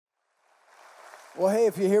Well, hey,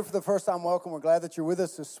 if you're here for the first time, welcome. We're glad that you're with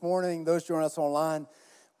us this morning. Those joining us online,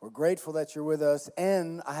 we're grateful that you're with us.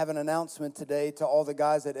 And I have an announcement today to all the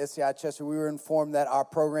guys at SCI Chester. We were informed that our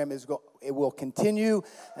program it will continue,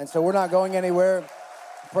 and so we're not going anywhere.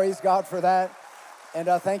 Praise God for that. And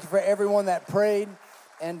thank you for everyone that prayed.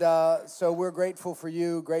 And so we're grateful for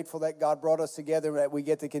you, grateful that God brought us together, that we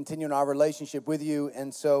get to continue in our relationship with you.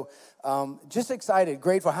 And so just excited,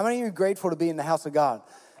 grateful. How many of you are grateful to be in the house of God?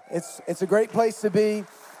 It's a great place to be,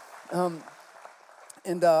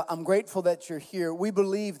 and I'm grateful that you're here. We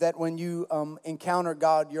believe that when you encounter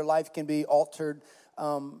God, your life can be altered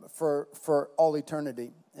for all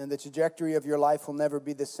eternity, and the trajectory of your life will never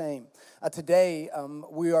be the same. Today,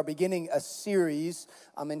 we are beginning a series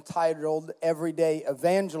entitled Everyday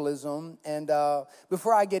Evangelism, and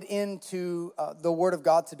before I get into the Word of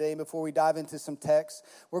God today, and before we dive into some text,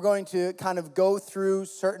 we're going to kind of go through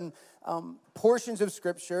certain portions of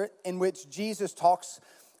Scripture in which Jesus talks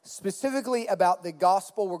specifically about the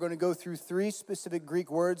gospel. We're going to go through 3 specific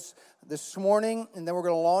Greek words this morning, and then we're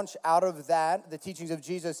going to launch out of that, the teachings of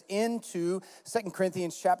Jesus, into 2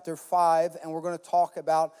 Corinthians chapter 5, and we're going to talk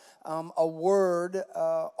about a word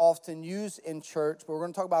often used in church, but we're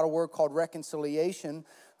going to talk about a word called reconciliation,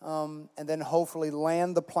 and then hopefully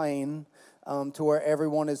land the plane to where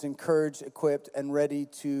everyone is encouraged, equipped, and ready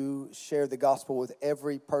to share the gospel with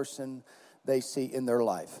every person they see in their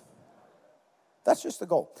life. That's just the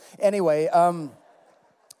goal. Anyway,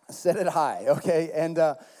 set it high, okay? And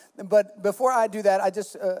but before I do that, I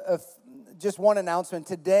just one announcement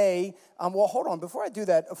today. Well, hold on. Before I do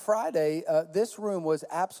that, Friday, this room was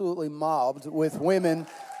absolutely mobbed with women.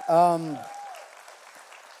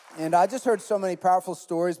 And I just heard so many powerful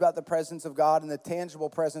stories about the presence of God and the tangible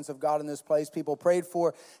presence of God in this place. People prayed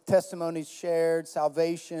for, testimonies shared,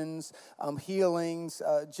 salvations, healings.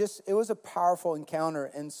 It was a powerful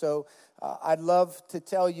encounter. And so I'd love to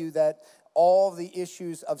tell you that all the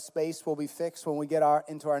issues of space will be fixed when we get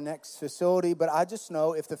into our next facility. But I just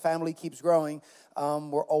know if the family keeps growing,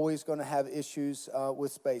 we're always going to have issues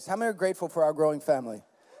with space. How many are grateful for our growing family?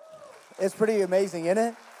 It's pretty amazing, isn't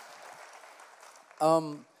it?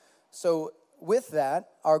 So with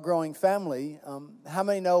that, our growing family, how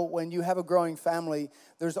many know when you have a growing family,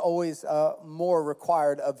 there's always more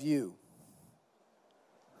required of you?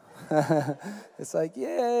 It's like,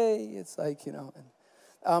 yay. It's like, you know.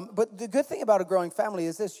 But the good thing about a growing family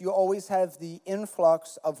is this. You always have the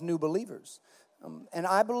influx of new believers. And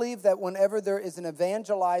I believe that whenever there is an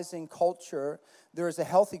evangelizing culture, there is a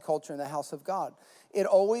healthy culture in the house of God. It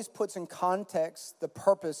always puts in context the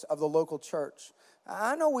purpose of the local church.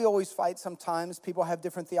 I know we always fight sometimes. People have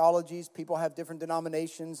different theologies. People have different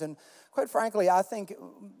denominations. And quite frankly, I think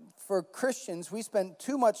for Christians, we spend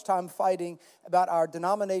too much time fighting about our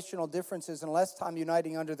denominational differences and less time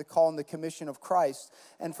uniting under the call and the commission of Christ.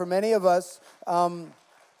 And for many of us,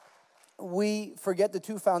 we forget the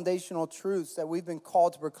 2 foundational truths that we've been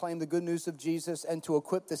called to proclaim the good news of Jesus and to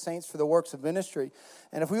equip the saints for the works of ministry.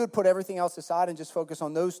 And if we would put everything else aside and just focus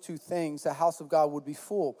on those 2 things, the house of God would be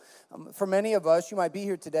full. For many of us, you might be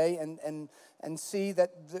here today and see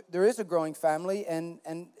that there is a growing family, and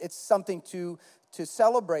it's something to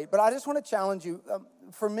celebrate. But I just want to challenge you.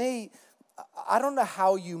 For me, I don't know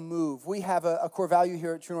how you move. We have a core value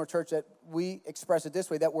here at True North Church that we express it this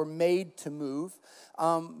way, that we're made to move.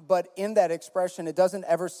 But in that expression, it doesn't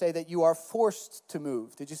ever say that you are forced to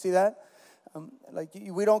move. Did you see that?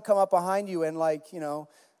 We don't come up behind you and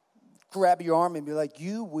grab your arm and be like,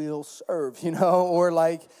 you will serve, or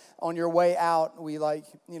like on your way out, when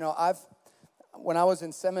I was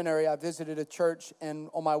in seminary, I visited a church, and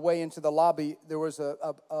on my way into the lobby, there was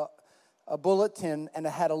a bulletin, and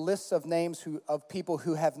it had a list of names of people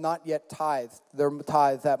who have not yet tithed their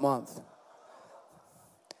tithe that month.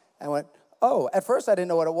 I went, oh, at first I didn't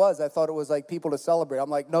know what it was. I thought it was like people to celebrate.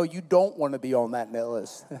 I'm like, no, you don't want to be on that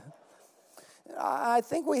list. I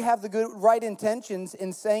think we have the right intentions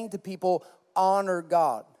in saying to people, honor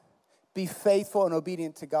God, be faithful and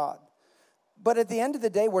obedient to God. But at the end of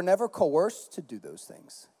the day, we're never coerced to do those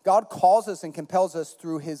things. God calls us and compels us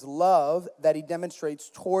through his love that he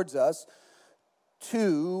demonstrates towards us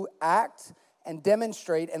to act and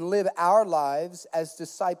demonstrate and live our lives as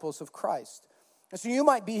disciples of Christ. And so you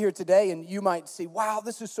might be here today and you might say, wow,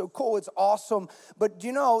 this is so cool, it's awesome. But do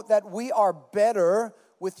you know that we are better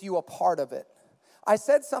with you a part of it? I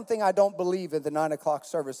said something I don't believe in the 9 o'clock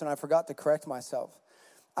service, and I forgot to correct myself.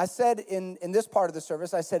 I said in this part of the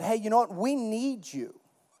service, I said, hey, you know what? We need you.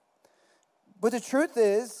 But the truth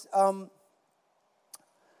is, how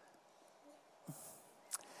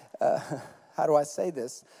do I say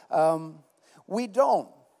this? We don't.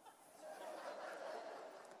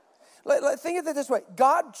 Think of it this way.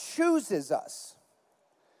 God chooses us,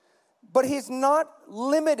 but he's not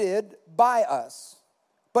limited by us,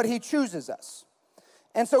 but he chooses us.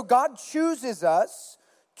 And so God chooses us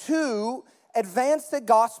to advance the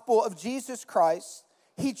gospel of Jesus Christ.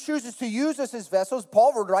 He chooses to use us as vessels.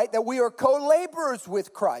 Paul would write that we are co-laborers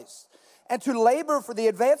with Christ. And to labor for the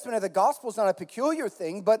advancement of the gospel is not a peculiar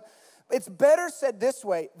thing, but it's better said this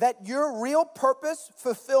way, that your real purpose,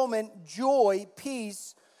 fulfillment, joy,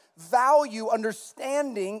 peace, value,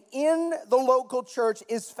 understanding in the local church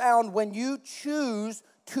is found when you choose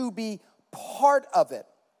to be part of it.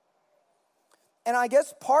 And I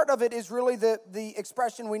guess part of it is really the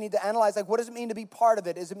expression we need to analyze. Like, what does it mean to be part of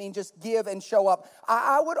it? Does it mean just give and show up?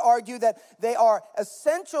 I would argue that they are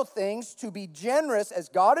essential things to be generous as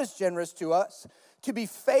God is generous to us, to be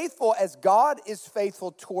faithful as God is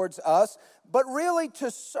faithful towards us, but really to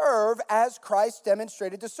serve as Christ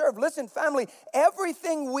demonstrated to serve. Listen, family,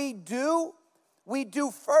 everything we do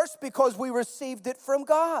first because we received it from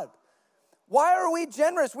God. Why are we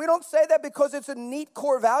generous? We don't say that because it's a neat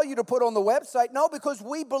core value to put on the website. No, because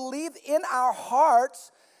we believe in our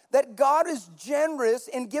hearts that God is generous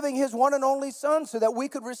in giving his one and only Son so that we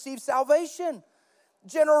could receive salvation.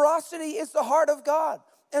 Generosity is the heart of God.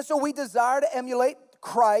 And so we desire to emulate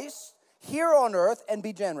Christ here on earth and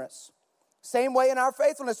be generous. Same way in our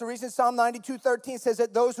faithfulness. The reason Psalm 92:13 says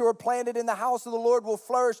that those who are planted in the house of the Lord will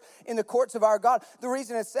flourish in the courts of our God. The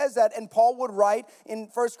reason it says that, and Paul would write in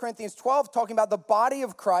 1 Corinthians 12, talking about the body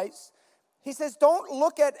of Christ, he says, don't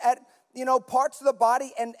look at parts of the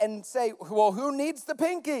body and say, well, who needs the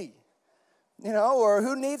pinky? Or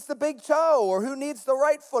who needs the big toe, or who needs the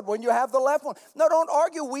right foot when you have the left one. No, don't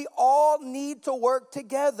argue. We all need to work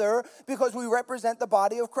together because we represent the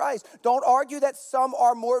body of Christ. Don't argue that some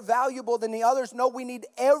are more valuable than the others. No, we need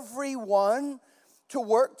everyone to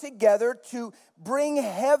work together to bring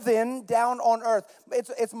heaven down on earth.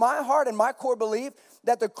 It's my heart and my core belief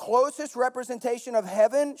that the closest representation of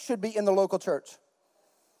heaven should be in the local church.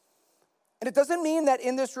 And it doesn't mean that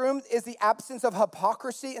in this room is the absence of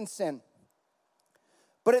hypocrisy and sin.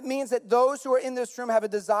 But it means that those who are in this room have a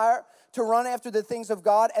desire to run after the things of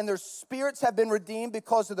God, and their spirits have been redeemed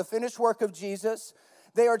because of the finished work of Jesus.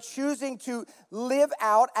 They are choosing to live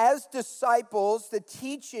out as disciples the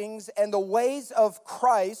teachings and the ways of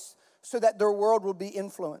Christ so that their world will be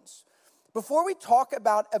influenced. Before we talk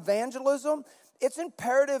about evangelism, it's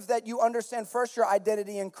imperative that you understand first your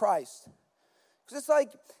identity in Christ. Because it's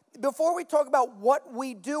like, before we talk about what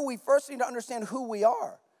we do, we first need to understand who we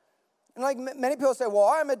are. And like many people say,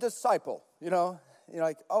 well, I'm a disciple, You're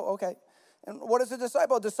like, oh, okay. And what is a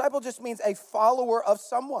disciple? A disciple just means a follower of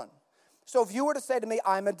someone. So if you were to say to me,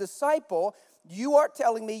 I'm a disciple, you are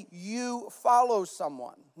telling me you follow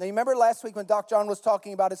someone. Now, you remember last week when Doc John was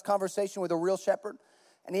talking about his conversation with a real shepherd?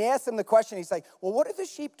 And he asked him the question, he's like, well, what do the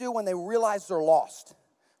sheep do when they realize they're lost?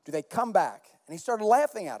 Do they come back? And he started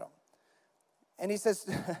laughing at him. And he says,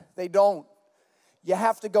 they don't. You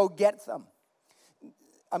have to go get them.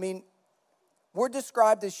 I mean, we're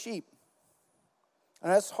described as sheep. And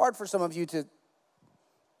that's hard for some of you to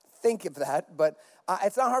think of that, but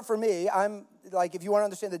it's not hard for me. I'm like, if you want to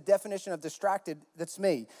understand the definition of distracted, that's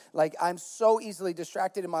me. Like, I'm so easily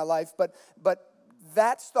distracted in my life, but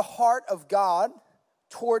that's the heart of God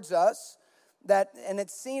towards us. And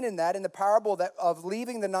it's seen in that, in the parable of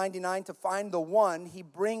leaving the 99 to find the one, he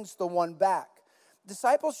brings the one back.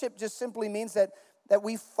 Discipleship just simply means that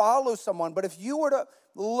we follow someone. But if you were to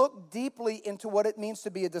look deeply into what it means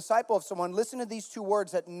to be a disciple of someone, listen to these two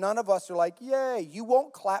words that none of us are like, yay. You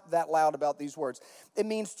won't clap that loud about these words. It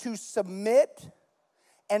means to submit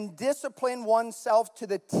and discipline oneself to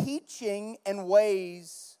the teaching and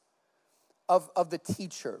ways of the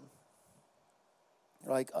teacher.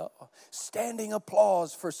 You're like, standing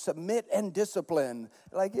applause for submit and discipline.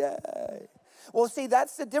 You're like, yay. Well, see,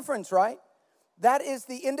 that's the difference, right? That is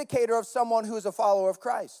the indicator of someone who is a follower of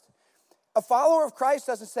Christ. A follower of Christ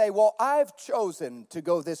doesn't say, well, I've chosen to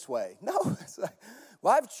go this way. No, it's like,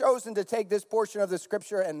 well, I've chosen to take this portion of the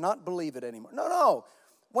scripture and not believe it anymore. No.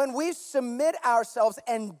 When we submit ourselves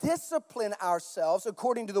and discipline ourselves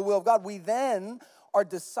according to the will of God, we then are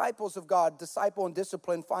disciples of God. Disciple and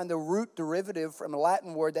discipline find the root derivative from a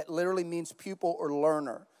Latin word that literally means pupil or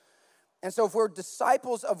learner. And so if we're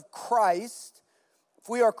disciples of Christ, if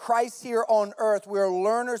we are Christ here on earth, we are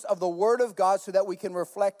learners of the Word of God so that we can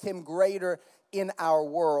reflect Him greater in our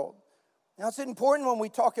world. Now, it's important when we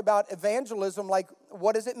talk about evangelism, like,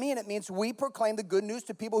 what does it mean? It means we proclaim the good news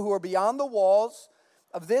to people who are beyond the walls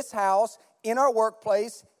of this house, in our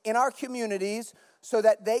workplace, in our communities, so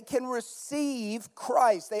that they can receive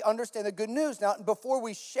Christ. They understand the good news. Now, before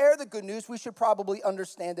we share the good news, we should probably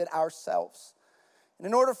understand it ourselves. And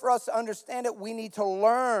in order for us to understand it, we need to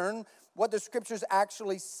learn what the scriptures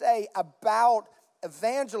actually say about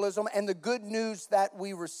evangelism and the good news that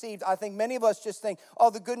we received. I think many of us just think,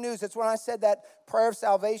 oh, the good news, it's when I said that prayer of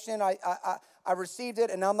salvation, I received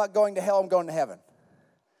it, and now I'm not going to hell, I'm going to heaven.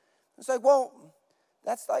 It's like, well,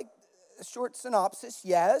 that's like a short synopsis,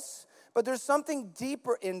 yes, but there's something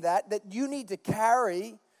deeper in that you need to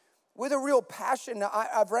carry with a real passion. Now,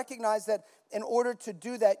 I've recognized that in order to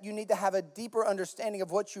do that, you need to have a deeper understanding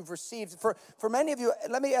of what you've received. For many of you,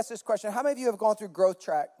 let me ask this question. How many of you have gone through Growth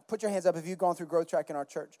Track? Put your hands up if you've gone through Growth Track in our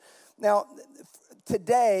church. Now,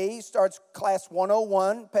 today starts class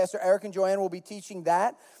 101. Pastor Eric and Joanne will be teaching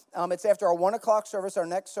that. It's after our 1 o'clock service, our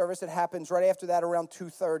next service. It happens right after that around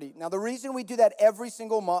 2:30. Now, the reason we do that every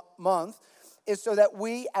single month is so that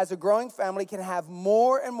we, as a growing family, can have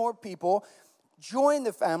more and more people join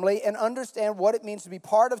the family and understand what it means to be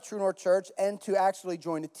part of True North Church and to actually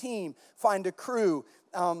join a team, find a crew,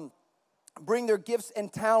 bring their gifts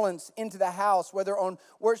and talents into the house, whether on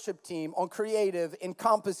worship team, on creative, in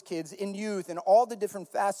Compass Kids, in youth, and all the different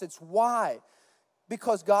facets. Why?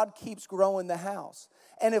 Because God keeps growing the house.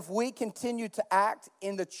 And if we continue to act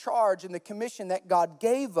in the charge and the commission that God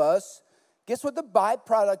gave us, guess what the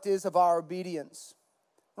byproduct is of our obedience?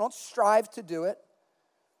 We don't strive to do it.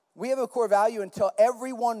 We have a core value until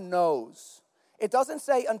everyone knows. It doesn't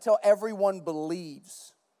say until everyone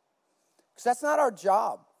believes. Because that's not our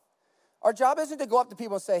job. Our job isn't to go up to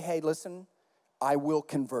people and say, hey, listen, I will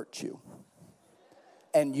convert you.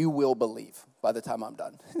 And you will believe by the time I'm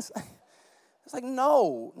done. It's like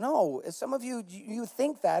no. Some of you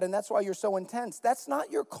think that, and that's why you're so intense. That's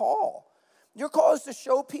not your call. Your call is to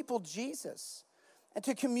show people Jesus and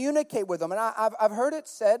to communicate with them. And I've heard it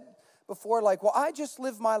said before, like, well, I just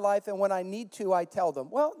live my life, and when I need to, I tell them.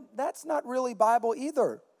 Well, that's not really Bible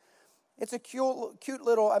either. It's a cute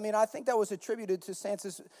little, I think that was attributed to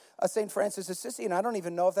St. Francis Assisi, and I don't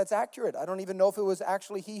even know if that's accurate. I don't even know if it was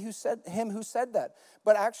actually him who said that.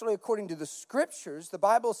 But actually, according to the scriptures, the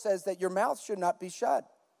Bible says that your mouth should not be shut.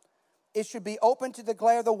 It should be open to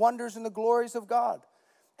declare the wonders and the glories of God.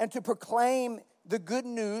 And to proclaim the good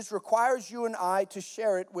news requires you and I to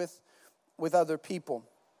share it with other people.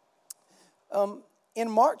 In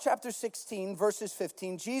Mark chapter 16, verses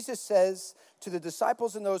 15, Jesus says to the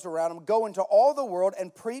disciples and those around him, go into all the world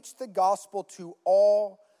and preach the gospel to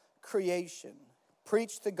all creation.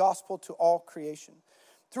 Preach the gospel to all creation.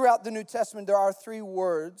 Throughout the New Testament, there are 3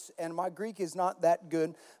 words, and my Greek is not that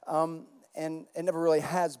good, and it never really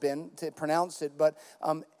has been to pronounce it, but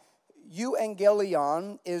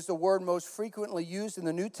Evangelion is the word most frequently used in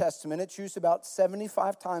the New Testament. It's used about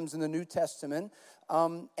 75 times in the New Testament.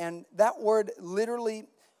 And that word literally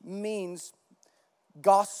means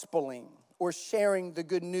gospeling or sharing the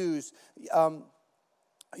good news.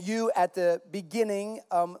 You at the beginning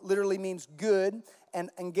literally means good, and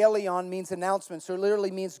Evangelion means announcement. So it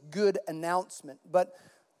literally means good announcement. But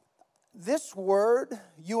this word,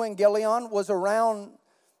 Evangelion, was around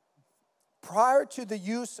prior to the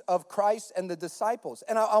use of Christ and the disciples.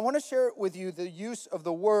 And I want to share with you the use of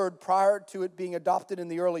the word prior to it being adopted in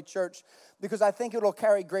the early church, because I think it'll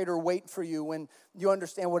carry greater weight for you when you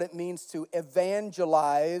understand what it means to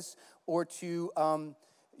evangelize or to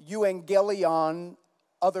euangelion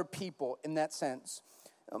other people in that sense.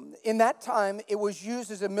 In that time, it was used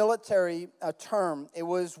as a military term. It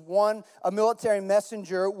was a military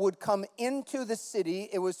messenger would come into the city.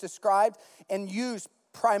 It was described and used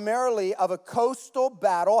primarily of a coastal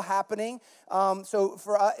battle happening. So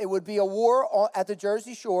it would be a war at the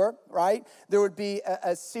Jersey Shore, right? There would be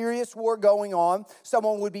a serious war going on.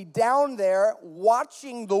 Someone would be down there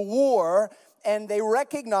watching the war, and they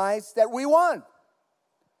recognized that we won.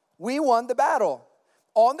 We won the battle.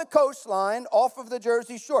 On the coastline, off of the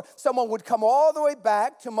Jersey Shore. Someone would come all the way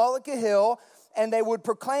back to Mullica Hill, and they would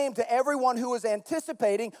proclaim to everyone who was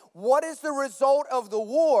anticipating, what is the result of the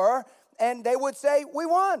war? And they would say, we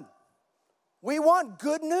won. We won.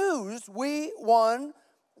 Good news. We won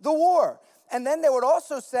the war. And then they would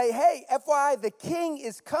also say, hey, FYI, the king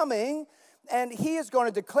is coming, and he is going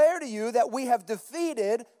to declare to you that we have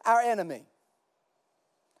defeated our enemy.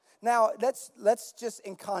 Now, let's just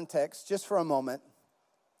in context, just for a moment.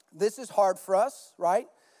 This is hard for us, right?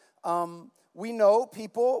 We know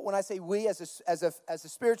people, when I say we as a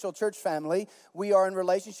spiritual church family, we are in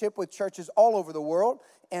relationship with churches all over the world,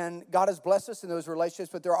 and God has blessed us in those relationships,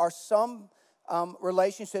 but there are some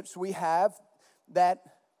relationships we have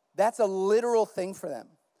that's a literal thing for them.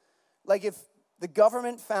 Like if the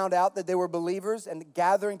government found out that they were believers and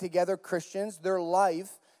gathering together Christians, their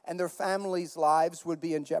life and their families' lives would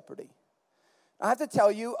be in jeopardy. I have to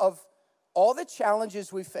tell you, of all the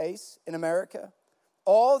challenges we face in America,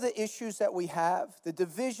 all the issues that we have, the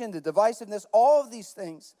division, the divisiveness, all of these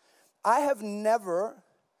things, I have never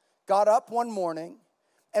got up one morning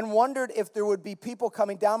and wondered if there would be people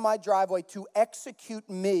coming down my driveway to execute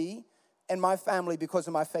me and my family because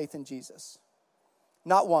of my faith in Jesus.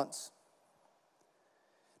 Not once.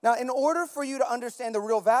 Now, in order for you to understand the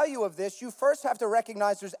real value of this, you first have to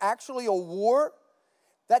recognize there's actually a war,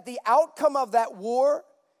 that the outcome of that war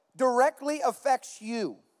directly affects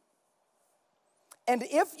you. And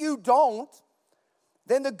if you don't,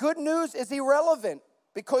 then the good news is irrelevant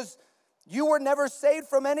because you were never saved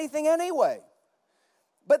from anything anyway.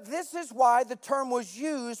 But this is why the term was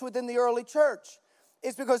used within the early church.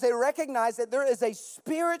 It's because they recognized that there is a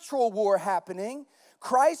spiritual war happening.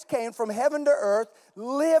 Christ came from heaven to earth,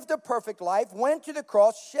 lived a perfect life, went to the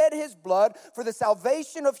cross, shed his blood for the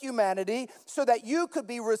salvation of humanity so that you could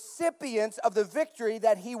be recipients of the victory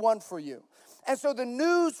that he won for you. And so the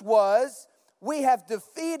news was, we have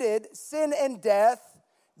defeated sin and death.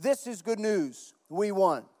 This is good news. We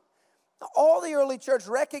won. All the early church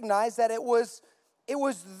recognized that it was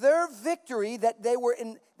their victory that they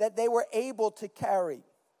were able to carry.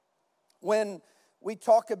 When we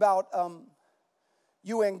talk about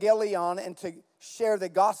Evangelion and to share the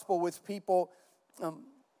gospel with people,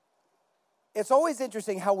 it's always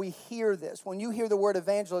interesting how we hear this. When you hear the word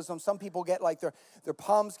evangelism, some people get like their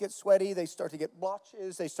palms get sweaty. They start to get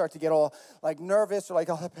blotches. They start to get all like nervous. They're like,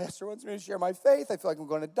 oh, the pastor wants me to share my faith. I feel like I'm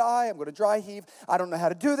going to die. I'm going to dry heave. I don't know how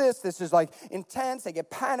to do this. This is like intense. They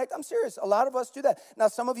get panicked. I'm serious. A lot of us do that. Now,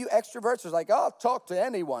 some of you extroverts are like, oh, I'll talk to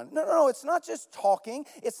anyone. No. It's not just talking.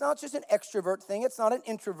 It's not just an extrovert thing. It's not an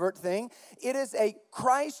introvert thing. It is a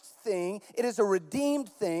Christ thing. It is a redeemed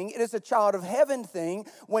thing. It is a child of heaven thing.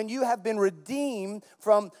 When you have been redeemed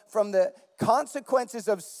from the consequences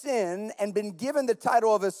of sin and been given the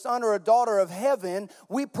title of a son or a daughter of heaven,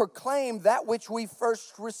 we proclaim that which we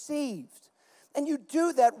first received. And you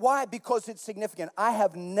do that, why? Because it's significant. I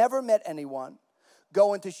have never met anyone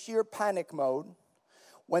go into sheer panic mode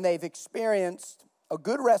when they've experienced a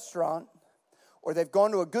good restaurant or they've gone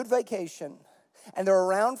to a good vacation and they're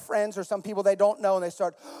around friends or some people they don't know and they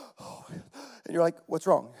start, oh, and you're like, what's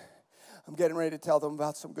wrong? I'm getting ready to tell them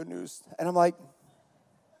about some good news. And I'm like,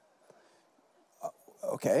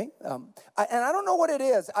 okay. And I don't know what it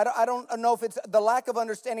is. I don't know if it's the lack of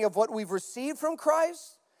understanding of what we've received from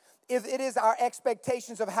Christ, if it is our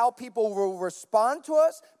expectations of how people will respond to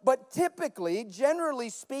us. But typically, generally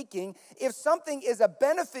speaking, if something is a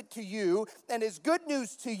benefit to you and is good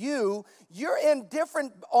news to you, you're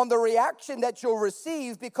indifferent on the reaction that you'll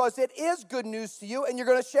receive because it is good news to you and you're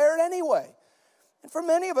going to share it anyway. And for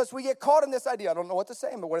many of us, we get caught in this idea. I don't know what to say,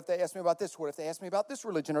 but what if they ask me about this? What if they ask me about this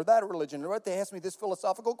religion or that religion? Or what if they ask me this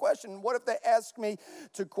philosophical question? What if they ask me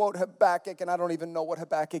to quote Habakkuk and I don't even know what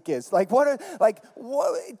Habakkuk is? A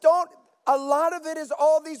lot of it is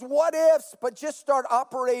all these what ifs, but just start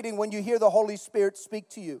operating when you hear the Holy Spirit speak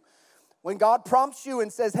to you. When God prompts you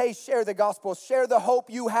and says, hey, share the gospel, share the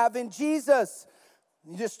hope you have in Jesus,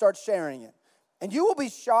 you just start sharing it. And you will be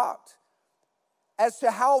shocked as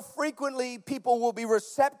to how frequently people will be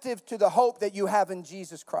receptive to the hope that you have in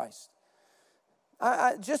Jesus Christ.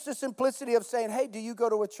 Just the simplicity of saying, hey, do you go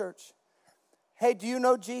to a church? Hey, do you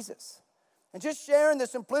know Jesus? And just sharing the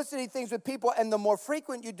simplicity things with people, and the more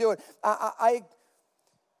frequent you do it. I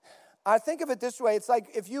think of it this way. It's like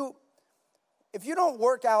if you don't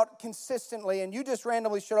work out consistently and you just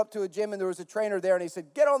randomly showed up to a gym and there was a trainer there and he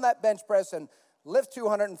said, get on that bench press and lift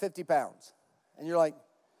 250 pounds. And you're like,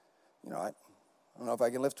 I don't know if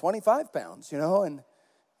I can lift 25 pounds, And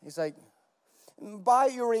he's like, by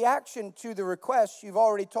your reaction to the request, you've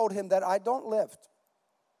already told him that I don't lift.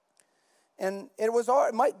 And it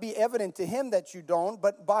might be evident to him that you don't,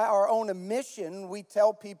 but by our own admission, we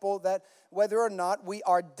tell people that whether or not we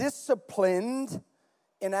are disciplined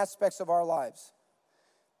in aspects of our lives.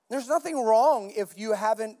 There's nothing wrong if you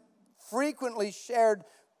haven't frequently shared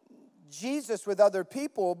Jesus with other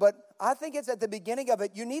people, but I think it's at the beginning of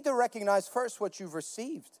it. You need to recognize first what you've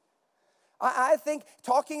received. I think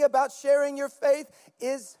talking about sharing your faith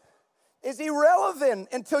is irrelevant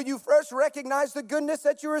until you first recognize the goodness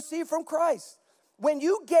that you receive from Christ. When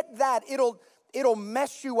you get that, it'll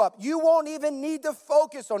mess you up. You won't even need to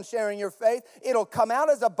focus on sharing your faith. It'll come out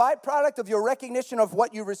as a byproduct of your recognition of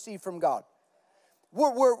what you received from God.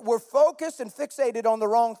 We're focused and fixated on the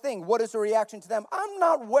wrong thing. What is the reaction to them? I'm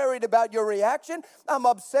not worried about your reaction. I'm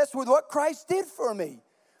obsessed with what Christ did for me.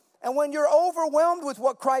 And when you're overwhelmed with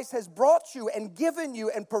what Christ has brought you and given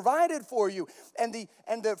you and provided for you and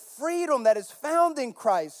the freedom that is found in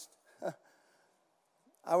Christ.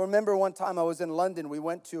 I remember one time I was in London. We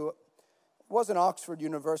went to, it wasn't Oxford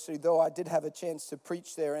University, though I did have a chance to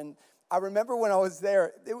preach there. And I remember when I was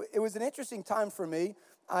there, it was an interesting time for me.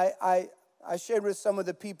 I shared with some of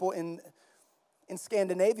the people in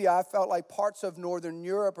Scandinavia. I felt like parts of Northern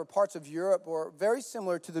Europe or parts of Europe were very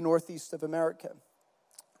similar to the Northeast of America.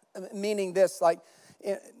 Meaning this, like,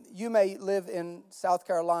 you may live in South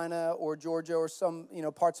Carolina or Georgia or some,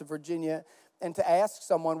 parts of Virginia, and to ask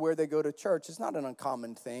someone where they go to church is not an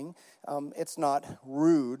uncommon thing. It's not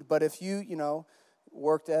rude, but if you,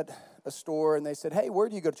 worked at a store and they said, hey, where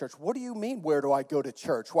do you go to church? What do you mean, where do I go to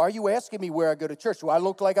church? Why are you asking me where I go to church? Do I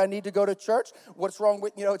look like I need to go to church? What's wrong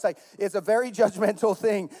with, it's a very judgmental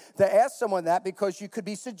thing to ask someone that, because you could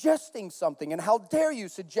be suggesting something. And how dare you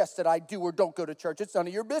suggest that I do or don't go to church? It's none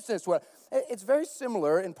of your business. Well, it's very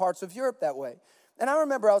similar in parts of Europe that way. And I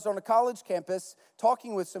remember I was on a college campus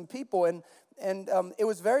talking with some people, and it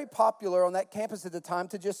was very popular on that campus at the time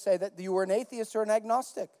to just say that you were an atheist or an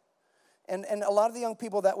agnostic. And a lot of the young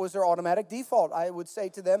people, that was their automatic default. I would say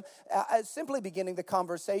to them, simply beginning the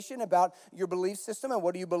conversation about your belief system and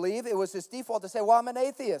what do you believe, it was this default to say, well, I'm an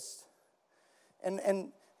atheist.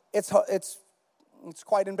 And it's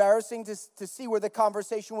quite embarrassing to see where the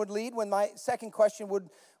conversation would lead when my second question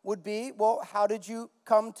would be, well, how did you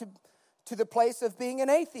come to the place of being an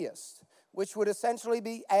atheist? Which would essentially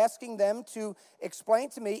be asking them to explain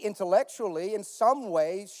to me intellectually in some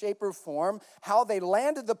way, shape, or form how they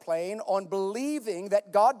landed the plane on believing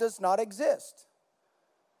that God does not exist.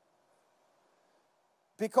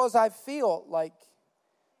 Because I feel like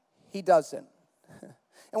he doesn't.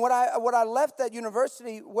 And what I left that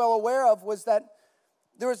university well aware of was that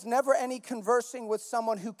there was never any conversing with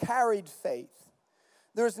someone who carried faith.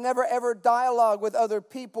 There's never ever dialogue with other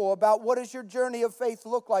people about what does your journey of faith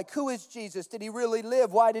look like? Who is Jesus? Did he really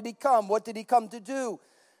live? Why did he come? What did he come to do?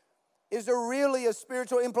 Is there really a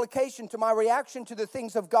spiritual implication to my reaction to the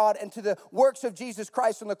things of God and to the works of Jesus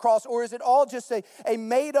Christ on the cross? Or is it all just a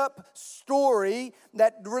made-up story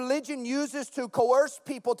that religion uses to coerce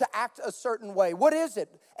people to act a certain way? What is it?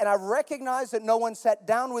 And I recognize that no one sat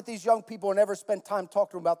down with these young people and ever spent time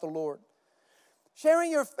talking about the Lord.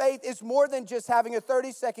 Sharing your faith is more than just having a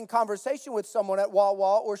 30-second conversation with someone at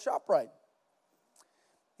Wawa or ShopRite.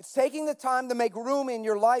 It's taking the time to make room in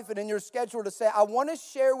your life and in your schedule to say, I want to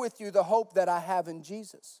share with you the hope that I have in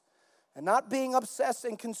Jesus. And not being obsessed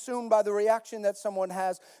and consumed by the reaction that someone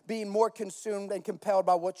has, being more consumed and compelled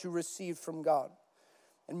by what you received from God.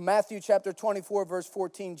 In Matthew chapter 24, verse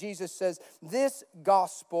 14, Jesus says, this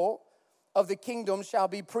gospel of the kingdom shall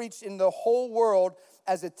be preached in the whole world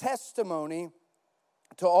as a testimony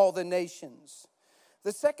to all the nations.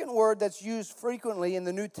 The second word that's used frequently in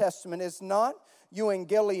the New Testament is not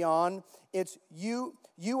euangelion, it's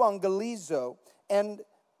euangelizo. And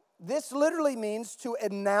this literally means to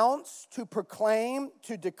announce, to proclaim,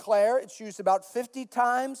 to declare. It's used about 50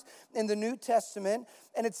 times in the New Testament.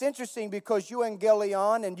 And it's interesting because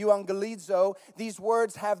euangelion and euangelizo, these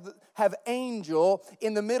words have angel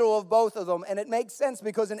in the middle of both of them. And it makes sense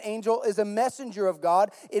because an angel is a messenger of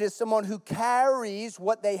God. It is someone who carries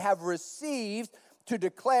what they have received to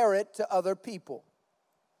declare it to other people.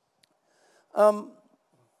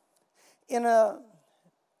 In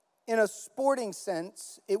a sporting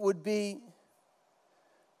sense, it would be,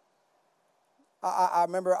 I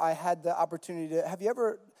remember I had the opportunity to, have you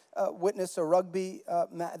ever witnessed a rugby,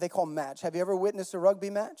 they call them match. Have you ever witnessed a rugby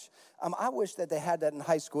match? I wish that they had that in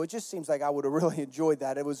high school. It just seems like I would have really enjoyed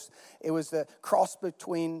that. It was the cross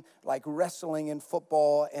between like wrestling and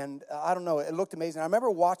football, and I don't know, it looked amazing. I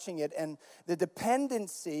remember watching it, and the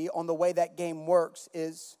dependency on the way that game works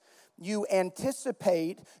is, you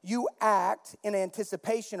anticipate, you act in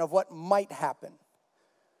anticipation of what might happen.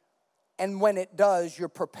 And when it does, you're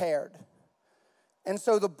prepared. And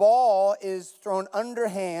so the ball is thrown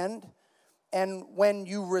underhand, and when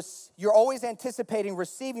you're always anticipating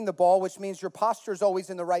receiving the ball, which means your posture is always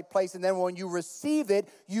in the right place, and then when you receive it,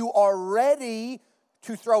 you are ready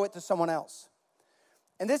to throw it to someone else.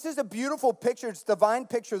 And this is a beautiful picture. It's a divine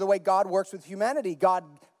picture of the way God works with humanity. God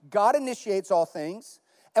initiates all things.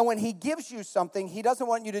 And when he gives you something, he doesn't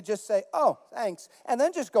want you to just say, oh, thanks, and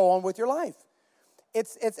then just go on with your life.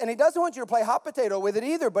 And he doesn't want you to play hot potato with it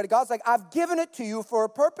either, but God's like, I've given it to you for a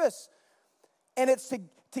purpose. And it's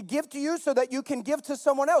to give to you so that you can give to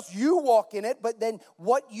someone else. You walk in it, but then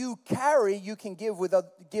what you carry, you can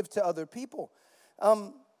give to other people.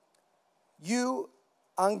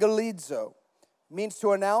 Euangelizo means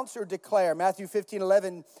to announce or declare. Matthew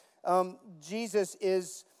 15:11, Jesus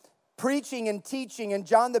is preaching and teaching, and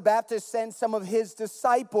John the Baptist sent some of his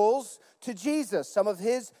disciples to Jesus, some of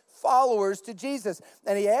his followers to Jesus.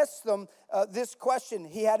 And he asked them this question.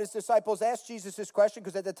 He had his disciples ask Jesus this question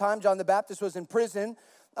because at the time John the Baptist was in prison.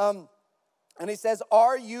 And he says,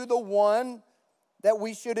 are you the one that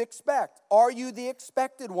we should expect? Are you the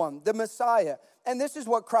expected one, the Messiah? And this is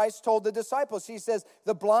what Christ told the disciples. He says,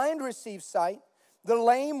 the blind receive sight, the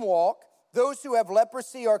lame walk, those who have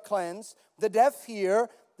leprosy are cleansed, the deaf hear,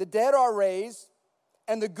 the dead are raised,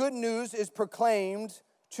 and the good news is proclaimed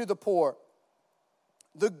to the poor.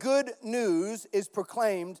 The good news is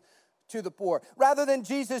proclaimed to the poor. Rather than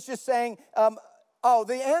Jesus just saying,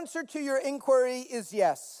 the answer to your inquiry is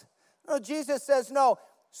yes. No, Jesus says, no.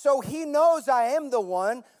 So he knows I am the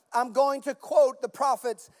one. I'm going to quote the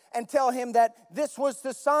prophets and tell him that this was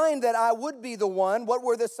the sign that I would be the one. What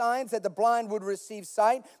were the signs? That the blind would receive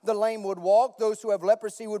sight, the lame would walk, those who have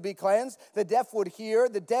leprosy would be cleansed, the deaf would hear,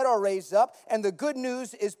 the dead are raised up, and the good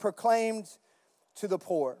news is proclaimed to the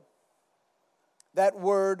poor. That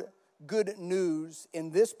word, good news,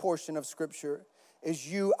 in this portion of Scripture is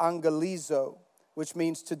euangelizo, which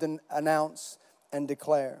means to announce and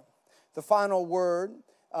declare. The final word,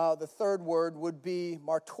 the third word, would be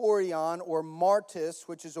martorion or martis,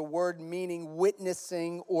 which is a word meaning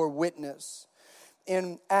witnessing or witness.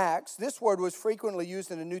 In Acts, this word was frequently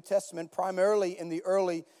used in the New Testament, primarily in the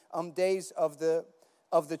early days of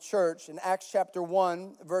the church. In Acts chapter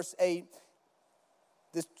 1, verse 8,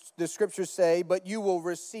 the scriptures say, but you will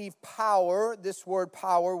receive power. This word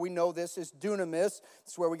power, we know this is dunamis.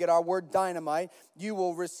 This is where we get our word dynamite. You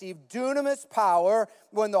will receive dunamis power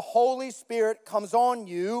when the Holy Spirit comes on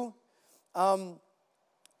you. And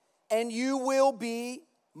you will be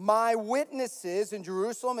my witnesses in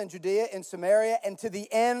Jerusalem and Judea and Samaria and to the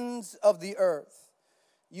ends of the earth.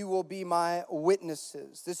 You will be my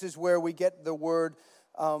witnesses. This is where we get the word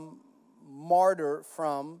martyr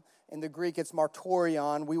from. In the Greek, it's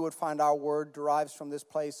martorion. We would find our word derives from this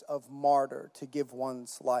place of martyr, to give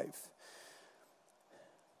one's life.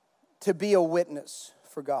 To be a witness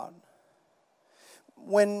for God.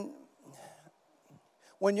 When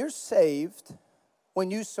you're saved, when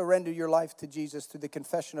you surrender your life to Jesus through the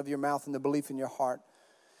confession of your mouth and the belief in your heart,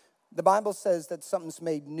 the Bible says that something's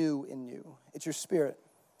made new in you. It's your spirit.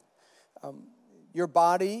 Your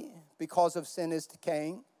body, because of sin, is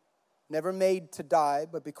decaying. Never made to die,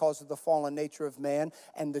 but because of the fallen nature of man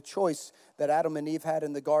and the choice that Adam and Eve had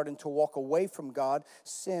in the garden to walk away from God,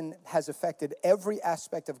 sin has affected every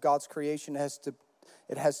aspect of God's creation.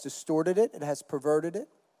 It has distorted it. It has perverted it.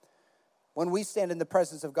 When we stand in the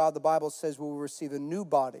presence of God, the Bible says we will receive a new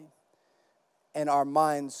body and our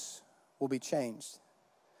minds will be changed.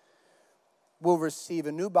 We'll receive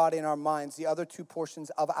a new body in our minds. The other two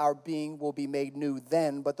portions of our being will be made new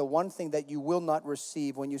then. But the one thing that you will not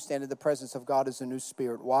receive when you stand in the presence of God is a new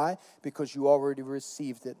spirit. Why? Because you already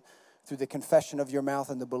received it through the confession of your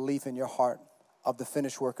mouth and the belief in your heart of the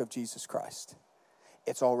finished work of Jesus Christ.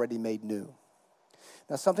 It's already made new.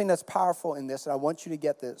 Now, something that's powerful in this, and I want you to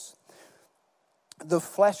get this. The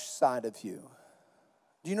flesh side of you.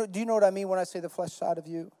 Do you know what I mean when I say the flesh side of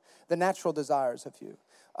you? The natural desires of you.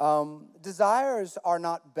 Desires are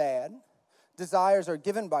not bad. Desires are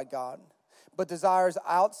given by God. But desires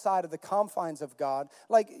outside of the confines of God,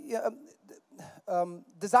 like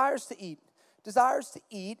desires to eat. Desires to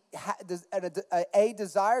eat, a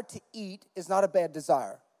desire to eat is not a bad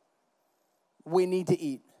desire. We need to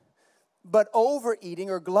eat. But overeating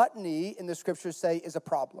or gluttony, in the scriptures say, is a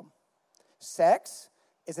problem. Sex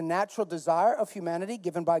is a natural desire of humanity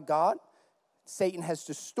given by God. Satan has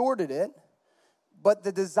distorted it. But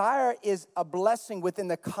the desire is a blessing within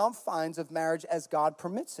the confines of marriage as God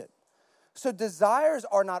permits it. So desires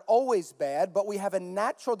are not always bad, but we have a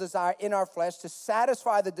natural desire in our flesh to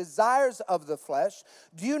satisfy the desires of the flesh.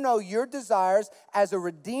 Do you know your desires as a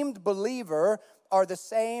redeemed believer are the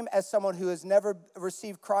same as someone who has never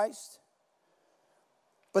received Christ?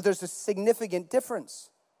 But there's a significant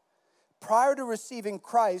difference. Prior to receiving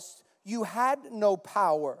Christ, you had no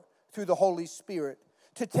power through the Holy Spirit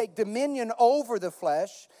to take dominion over the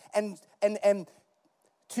flesh and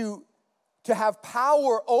to have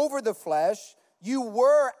power over the flesh. You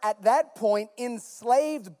were at that point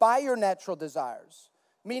enslaved by your natural desires,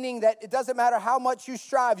 meaning that it doesn't matter how much you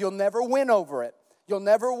strive, you'll never win over it. You'll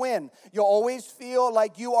never win. You'll always feel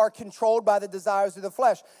like you are controlled by the desires of the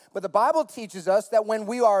flesh. But the Bible teaches us that when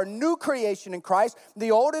we are a new creation in Christ,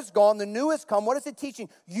 the old is gone, the new has come. What is it teaching?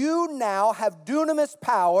 You now have dunamis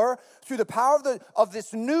power through the power of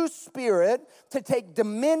this new spirit to take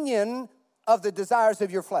dominion of the desires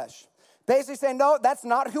of your flesh. Basically saying, no, that's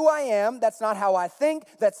not who I am, that's not how I think,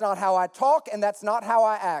 that's not how I talk, and that's not how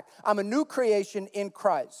I act. I'm a new creation in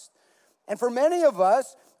Christ. And for many of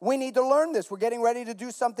us, we need to learn this. We're getting ready to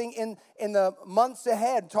do something in the months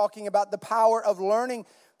ahead, talking about the power of learning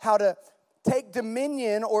how to take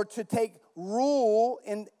dominion or to take rule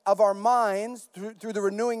of our minds through the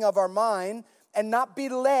renewing of our mind and not be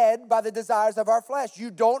led by the desires of our flesh. You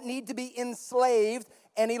don't need to be enslaved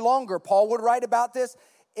any longer. Paul would write about this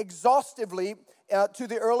exhaustively to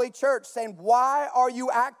the early church, saying, why are you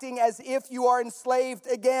acting as if you are enslaved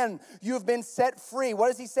again? You have been set free. What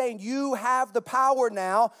is he saying? You have the power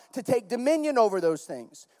now to take dominion over those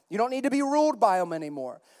things. You don't need to be ruled by them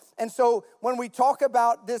anymore. And so when we talk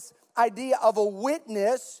about this idea of a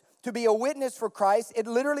witness, to be a witness for Christ, it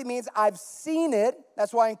literally means I've seen it.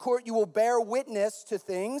 That's why in court you will bear witness to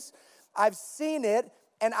things. I've seen it,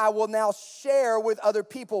 and I will now share with other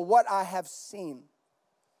people what I have seen.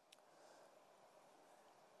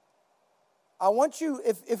 I want you,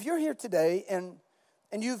 if you're here today and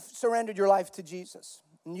you've surrendered your life to Jesus,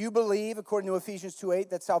 and you believe, according to Ephesians 2:8,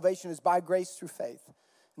 that salvation is by grace through faith.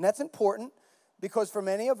 And that's important because for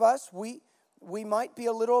many of us, we might be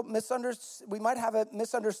a little we might have a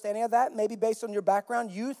misunderstanding of that, maybe based on your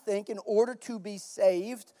background. You think in order to be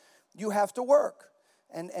saved, you have to work.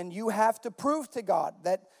 And you have to prove to God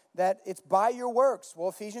that it's by your works. Well,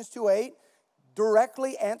 Ephesians 2:8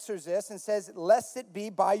 directly answers this and says, lest it be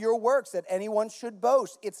by your works that anyone should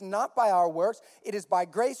boast. It's not by our works. It is by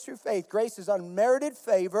grace through faith. Grace is unmerited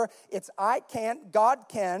favor. It's I can't, God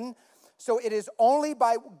can. So it is only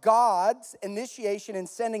by God's initiation in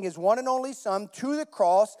sending his one and only Son to the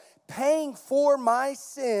cross, paying for my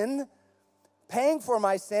sin,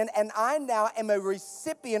 and I now am a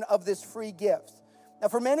recipient of this free gift. Now,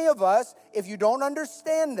 for many of us, if you don't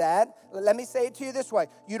understand that, let me say it to you this way.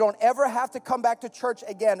 You don't ever have to come back to church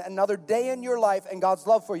again another day in your life, and God's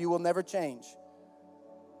love for you will never change.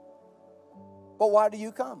 But why do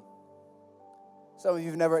you come? Some of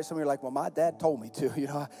you are like, well, my dad told me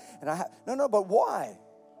to, No, but why?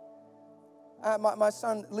 My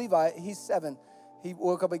son, Levi, he's 7. He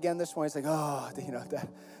woke up again this morning. He's like, Dad,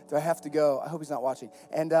 do I have to go? I hope he's not watching.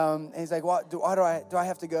 And he's like, why do I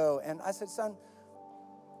have to go? And I said, son,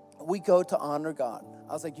 we go to honor God.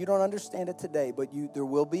 I was like, you don't understand it today, but there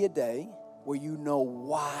will be a day where you know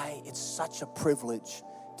why it's such a privilege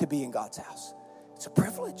to be in God's house. It's a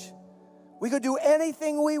privilege. We could do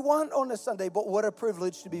anything we want on a Sunday, but what a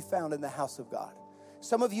privilege to be found in the house of God.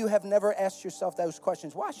 Some of you have never asked yourself those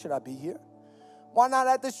questions. Why should I be here? Why not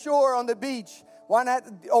at the shore on the beach? Why not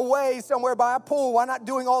away somewhere by a pool? Why not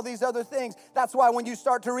doing all these other things? That's why when you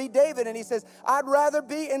start to read David and he says, I'd rather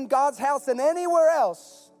be in God's house than anywhere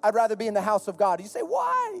else. I'd rather be in the house of God. You say,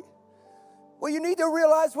 why? Well, you need to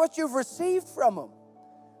realize what you've received from him.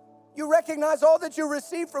 You recognize all that you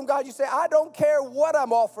received from God. You say, I don't care what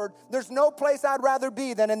I'm offered. There's no place I'd rather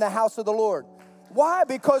be than in the house of the Lord. Why?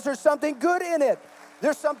 Because there's something good in it.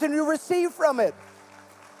 There's something you receive from it.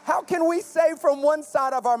 How can we say from one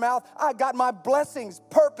side of our mouth, I got my blessings,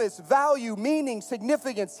 purpose, value, meaning,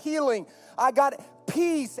 significance, healing. I got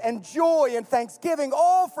peace and joy and thanksgiving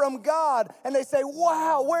all from God. And they say,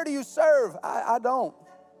 wow, where do you serve? I don't.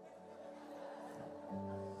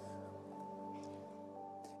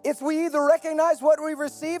 It's we either recognize what we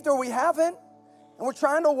received or we haven't. And we're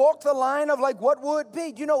trying to walk the line of like, what would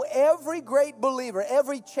be? You know, every great believer,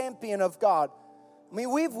 every champion of God. I mean,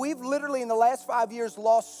 we've literally in the last 5 years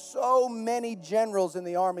lost so many generals in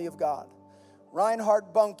the army of God. Reinhard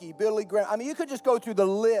Bonnke, Billy Graham. I mean, you could just go through the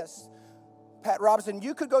list. Pat Robertson,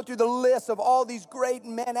 you could go through the list of all these great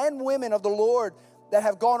men and women of the Lord that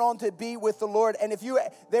have gone on to be with the Lord. And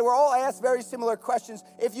they were all asked very similar questions.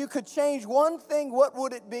 If you could change one thing, what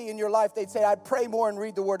would it be in your life? They'd say, I'd pray more and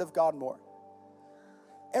read the Word of God more.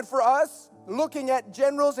 And for us, looking at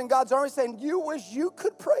generals in God's army, saying, you wish you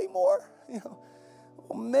could pray more?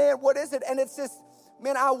 Oh man, what is it? And it's just,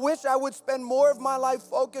 man, I wish I would spend more of my life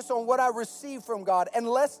focused on what I receive from God and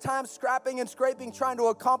less time scrapping and scraping trying to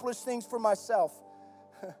accomplish things for myself.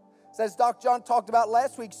 As Dr. John talked about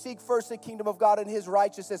last week, seek first the kingdom of God and his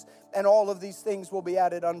righteousness, and all of these things will be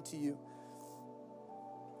added unto you.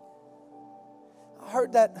 I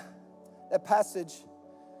heard that passage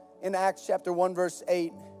in Acts chapter 1, verse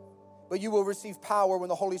 8. But you will receive power when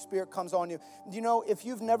the Holy Spirit comes on you. Do you know, if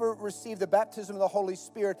you've never received the baptism of the Holy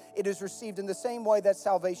Spirit, it is received in the same way that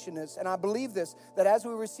salvation is. And I believe this, that as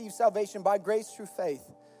we receive salvation by grace through faith,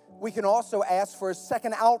 we can also ask for a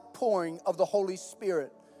second outpouring of the Holy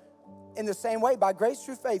Spirit. In the same way, by grace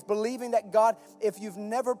through faith, believing that God, if you've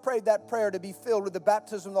never prayed that prayer to be filled with the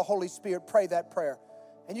baptism of the Holy Spirit, pray that prayer.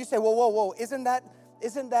 And you say, whoa, isn't that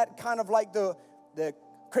isn't that kind of like the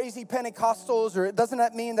crazy Pentecostals, or doesn't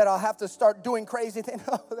that mean that I'll have to start doing crazy things?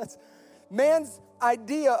 No, that's man's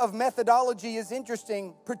idea of methodology is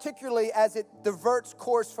interesting, particularly as it diverts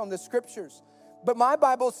course from the scriptures. But my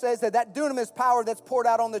Bible says that dunamis power that's poured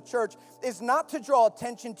out on the church is not to draw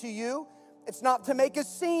attention to you. It's not to make a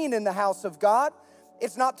scene in the house of God.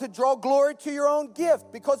 It's not to draw glory to your own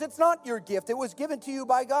gift, because it's not your gift. It was given to you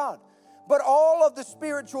by God. But all of the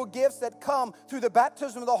spiritual gifts that come through the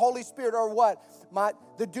baptism of the Holy Spirit are what?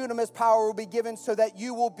 The dunamis power will be given so that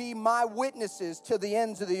you will be my witnesses to the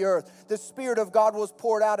ends of the earth. The Spirit of God was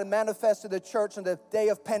poured out and manifested to the church on the day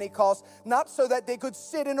of Pentecost, not so that they could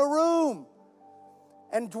sit in a room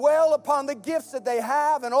and dwell upon the gifts that they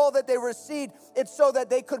have and all that they received. It's so that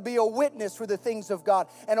they could be a witness for the things of God.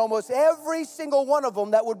 And almost every single one of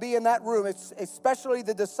them that would be in that room, especially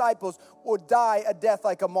the disciples, would die a death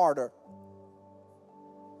like a martyr.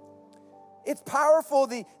 It's powerful,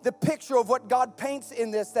 the picture of what God paints in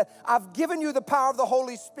this, that I've given you the power of the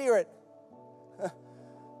Holy Spirit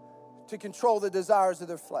to control the desires of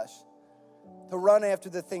their flesh, to run after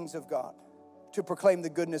the things of God, to proclaim the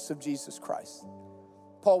goodness of Jesus Christ.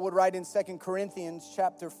 Paul would write in 2 Corinthians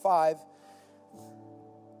chapter 5,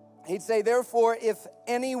 he'd say, therefore, if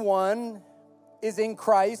anyone is in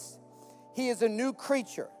Christ, he is a new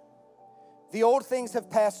creature. The old things have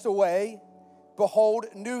passed away. Behold,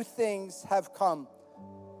 new things have come.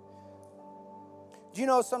 Do you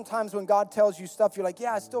know sometimes when God tells you stuff, you're like,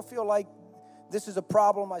 yeah, I still feel like this is a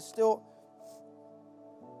problem. I still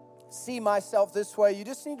see myself this way. You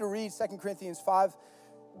just need to read 2 Corinthians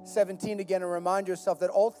 5:17 again and remind yourself that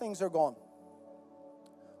all things are gone.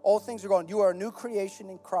 All things are gone. You are a new creation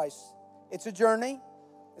in Christ. It's a journey.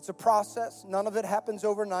 It's a process. None of it happens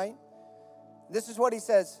overnight. This is what he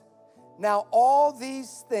says. Now, all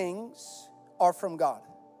these things are from God.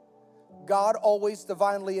 God always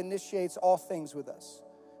divinely initiates all things with us.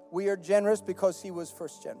 We are generous because he was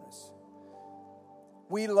first generous.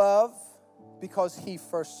 We love because he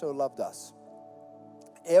first so loved us.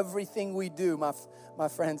 Everything we do, my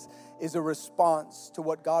friends, is a response to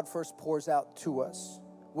what God first pours out to us.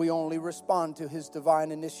 We only respond to his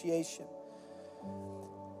divine initiation.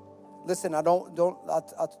 Listen, I'll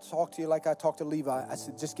talk to you like I talked to Levi. I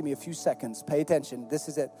said, just give me a few seconds. Pay attention. This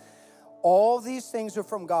is it. All these things are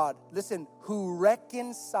from God. Listen, who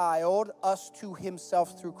reconciled us to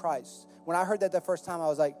himself through Christ. When I heard that the first time, I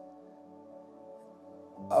was like,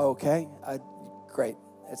 okay, great.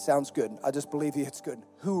 It sounds good. I just believe it's good.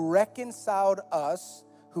 Who reconciled us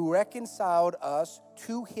to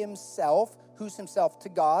himself. Who's himself? To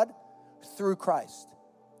God, through Christ.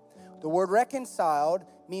 The word reconciled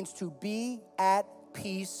means to be at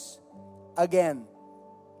peace again.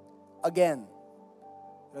 Again.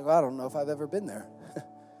 I don't know if I've ever been there.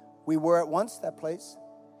 We were at once that place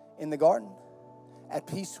in the garden, at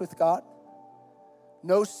peace with God.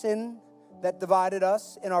 No sin that divided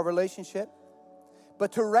us in our relationship.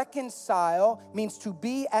 But to reconcile means to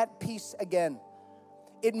be at peace again.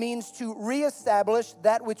 It means to reestablish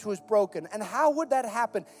that which was broken. And how would that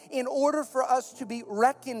happen? In order for us to be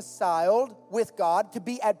reconciled with God, to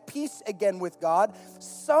be at peace again with God,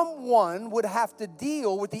 someone would have to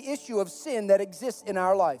deal with the issue of sin that exists in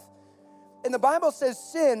our life. And the Bible says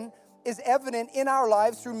sin is evident in our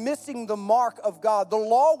lives through missing the mark of God. The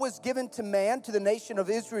law was given to man, to the nation of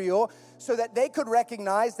Israel, so that they could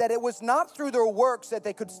recognize that it was not through their works that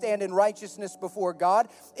they could stand in righteousness before God.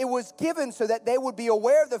 It was given so that they would be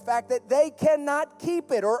aware of the fact that they cannot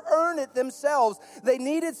keep it or earn it themselves. They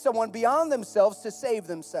needed someone beyond themselves to save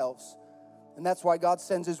themselves. And that's why God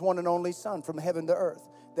sends his one and only Son from heaven to earth,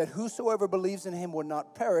 that whosoever believes in him would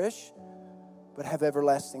not perish, but have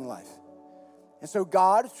everlasting life. And so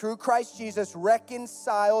God, through Christ Jesus,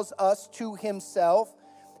 reconciles us to himself.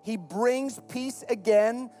 He brings peace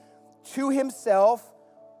again to himself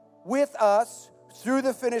with us through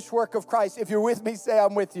the finished work of Christ. If you're with me, say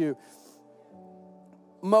I'm with you.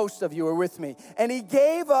 Most of you are with me. And he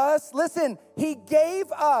gave us, listen, he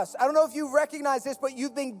gave us, I don't know if you recognize this, but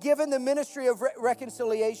you've been given the ministry of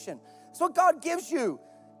reconciliation. That's what God gives you.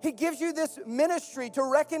 He gives you this ministry to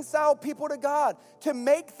reconcile people to God, to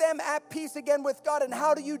make them at peace again with God. And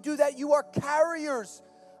how do you do that? You are carriers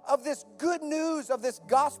of this good news, of this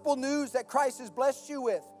gospel news that Christ has blessed you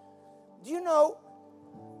with. Do you know,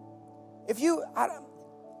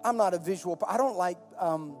 I'm not a visual, I don't like,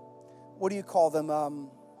 what do you call them,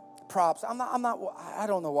 props. I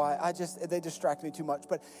don't know why. They distract me too much.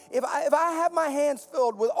 But if I have my hands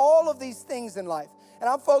filled with all of these things in life, and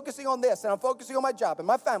I'm focusing on this, and I'm focusing on my job, and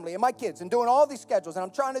my family, and my kids, and doing all these schedules, and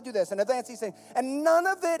I'm trying to do this, and advance these things. And none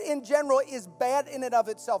of it in general is bad in and of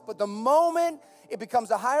itself. But the moment it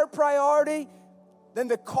becomes a higher priority than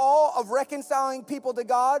the call of reconciling people to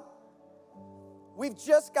God, we've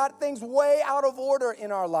just got things way out of order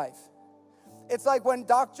in our life. It's like when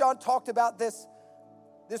Doc John talked about this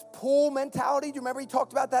pool mentality. Do you remember he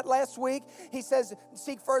talked about that last week? He says,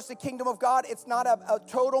 seek first the kingdom of God. It's not a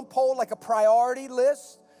totem pole, like a priority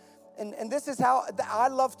list. And this is how I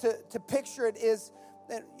love to picture it is,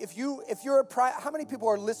 if you're how many people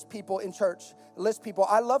are list people in church? List people.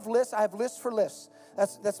 I love lists. I have lists for lists.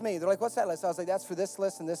 That's me. They're like, what's that list? I was like, that's for this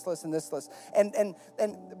list and this list and this list.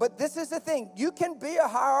 But this is the thing. You can be a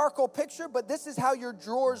hierarchical picture, but this is how your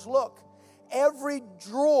drawers look. Every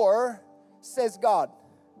drawer says God.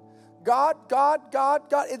 God, God, God,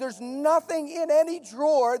 God. There's nothing in any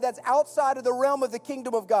drawer that's outside of the realm of the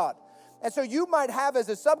kingdom of God. And so you might have as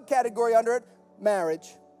a subcategory under it, marriage,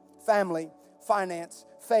 family, finance,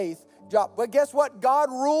 faith, job. But guess what? God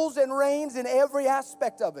rules and reigns in every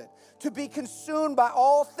aspect of it. To be consumed by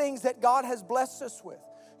all things that God has blessed us with.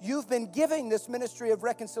 You've been giving this ministry of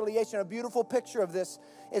reconciliation. A beautiful picture of this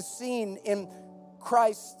is seen in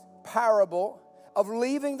Christ's parable of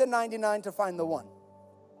leaving the 99 to find the one.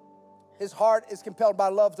 His heart is compelled by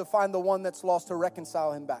love to find the one that's lost, to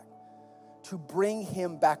reconcile him back, to bring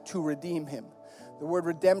him back, to redeem him. The word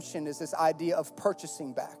redemption is this idea of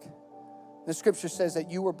purchasing back. The scripture says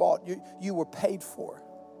that you were bought, you were paid for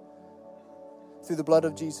through the blood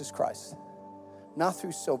of Jesus Christ. Not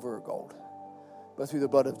through silver or gold, but through the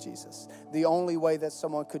blood of Jesus. The only way that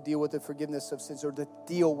someone could deal with the forgiveness of sins or to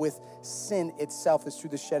deal with sin itself is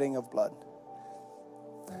through the shedding of blood.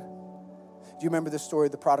 Do you remember the story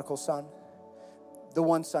of the prodigal son? The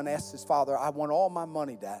one son asked his father, I want all my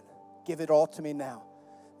money, Dad. Give it all to me now.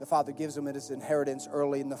 The father gives him his inheritance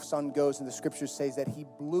early, and the son goes, and the scripture says that he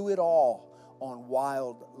blew it all on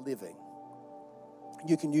wild living.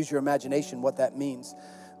 You can use your imagination what that means.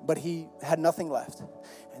 But he had nothing left.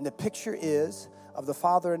 And the picture is of the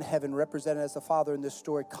Father in heaven, represented as the Father in this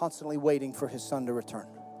story, constantly waiting for his son to return.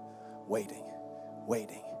 Waiting,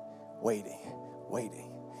 waiting, waiting,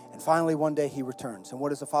 waiting. And finally, one day he returns. And what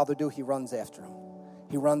does the Father do? He runs after him.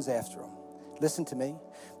 He runs after him. Listen to me.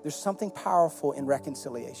 There's something powerful in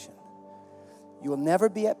reconciliation. You will never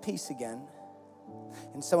be at peace again.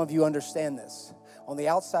 And some of you understand this. On the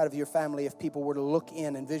outside of your family, if people were to look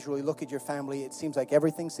in and visually look at your family, it seems like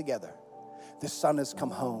everything's together. The son has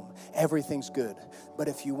come home. Everything's good. But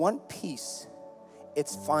if you want peace, it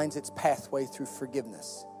finds its pathway through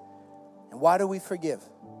forgiveness. And why do we forgive?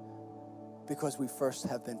 Because we first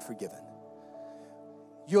have been forgiven.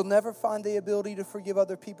 You'll never find the ability to forgive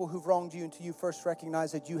other people who've wronged you until you first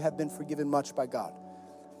recognize that you have been forgiven much by God.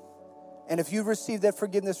 And if you've received that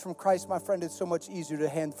forgiveness from Christ, my friend, it's so much easier to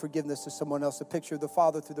hand forgiveness to someone else. The picture of the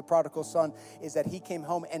father through the prodigal son is that he came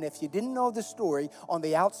home, and if you didn't know the story, on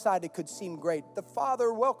the outside it could seem great. The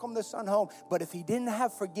father welcomed the son home, but if he didn't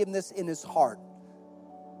have forgiveness in his heart,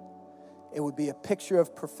 it would be a picture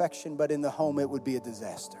of perfection, but in the home it would be a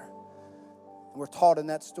disaster. And we're taught in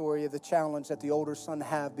that story of the challenge that the older son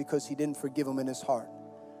had because he didn't forgive him in his heart.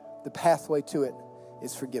 The pathway to it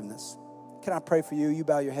is forgiveness. Can I pray for you? You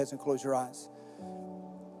bow your heads and close your eyes.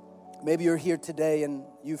 Maybe you're here today and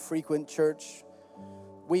you frequent church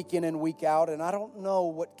week in and week out, and I don't know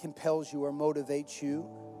what compels you or motivates you.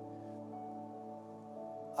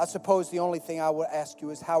 I suppose the only thing I would ask you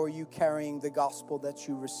is, how are you carrying the gospel that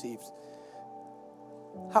you received?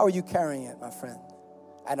 How are you carrying it, my friend?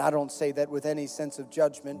 And I don't say that with any sense of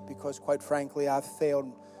judgment, because quite frankly, I've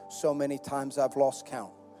failed so many times I've lost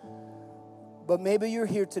count. But maybe you're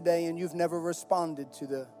here today and you've never responded to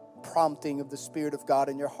the prompting of the Spirit of God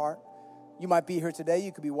in your heart. You might be here today,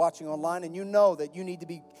 you could be watching online, and you know that you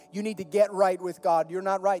need to get right with God. You're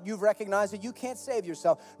not right. You've recognized that you can't save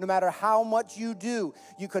yourself. No matter how much you do,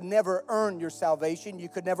 you could never earn your salvation. You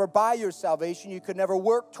could never buy your salvation. You could never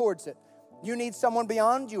work towards it. You need someone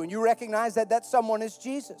beyond you, and you recognize that that someone is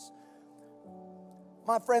Jesus.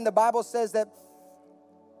 My friend, the Bible says that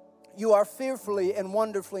you are fearfully and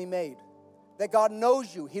wonderfully made. That God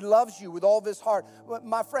knows you. He loves you with all of his heart.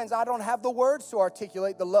 My friends, I don't have the words to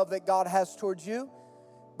articulate the love that God has towards you.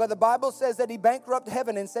 But the Bible says that he bankrupted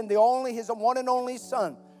heaven and sent his one and only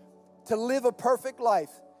son to live a perfect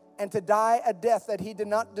life and to die a death that he did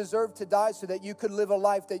not deserve to die, so that you could live a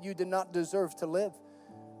life that you did not deserve to live.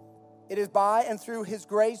 It is by and through his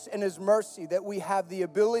grace and his mercy that we have the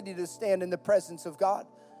ability to stand in the presence of God.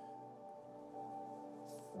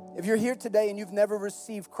 If you're here today and you've never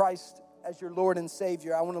received Christ as your Lord and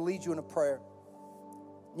Savior, I want to lead you in a prayer.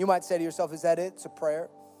 You might say to yourself, is that it? It's a prayer.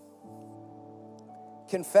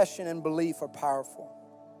 Confession and belief are powerful.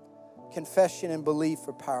 Confession and belief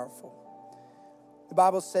are powerful. The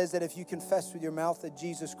Bible says that if you confess with your mouth that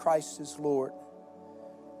Jesus Christ is Lord,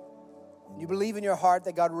 you believe in your heart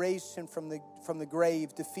that God raised him from the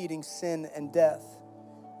grave, defeating sin and death,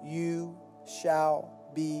 you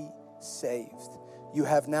shall be saved. You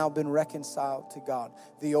have now been reconciled to God.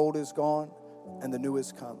 The old is gone and the new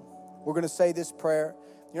has come. We're going to say this prayer.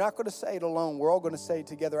 You're not going to say it alone. We're all going to say it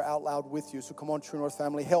together out loud with you. So come on, True North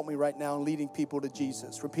family, help me right now in leading people to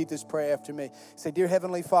Jesus. Repeat this prayer after me. Say, dear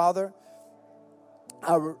Heavenly Father,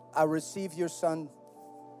 I receive your Son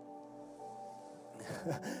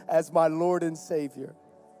as my Lord and Savior.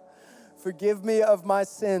 Forgive me of my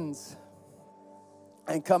sins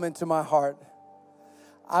and come into my heart.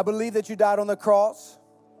 I believe that you died on the cross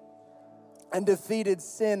and defeated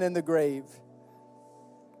sin in the grave.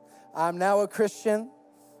 I'm now a Christian.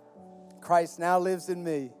 Christ now lives in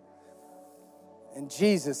me. In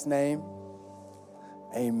Jesus' name,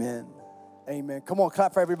 amen. Amen. Come on,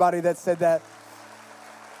 clap for everybody that said that.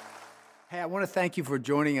 Hey, I want to thank you for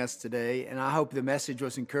joining us today, and I hope the message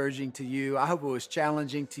was encouraging to you. I hope it was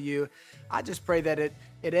challenging to you. I just pray that it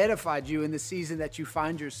edified you in the season that you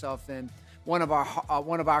find yourself in. One of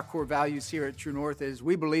our core values here at True North is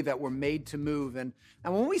we believe that we're made to move. And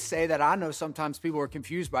when we say that, I know sometimes people are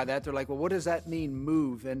confused by that. They're like, well, what does that mean,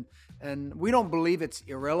 move? And we don't believe it's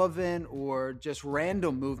irrelevant or just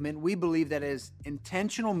random movement. We believe that is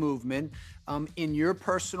intentional movement in your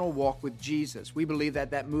personal walk with Jesus. We believe that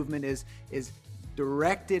that movement is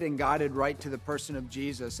directed and guided right to the person of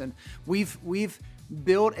Jesus. And we've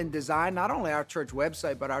built and designed not only our church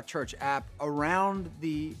website, but our church app around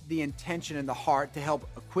the intention and the heart to help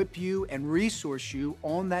equip you and resource you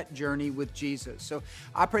on that journey with Jesus. So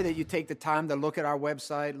I pray that you take the time to look at our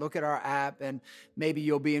website, look at our app, and maybe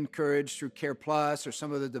you'll be encouraged through Care Plus or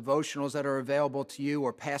some of the devotionals that are available to you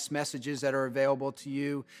or past messages that are available to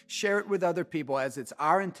you. Share it with other people, as it's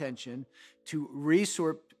our intention to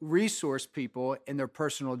resource people in their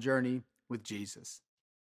personal journey with Jesus.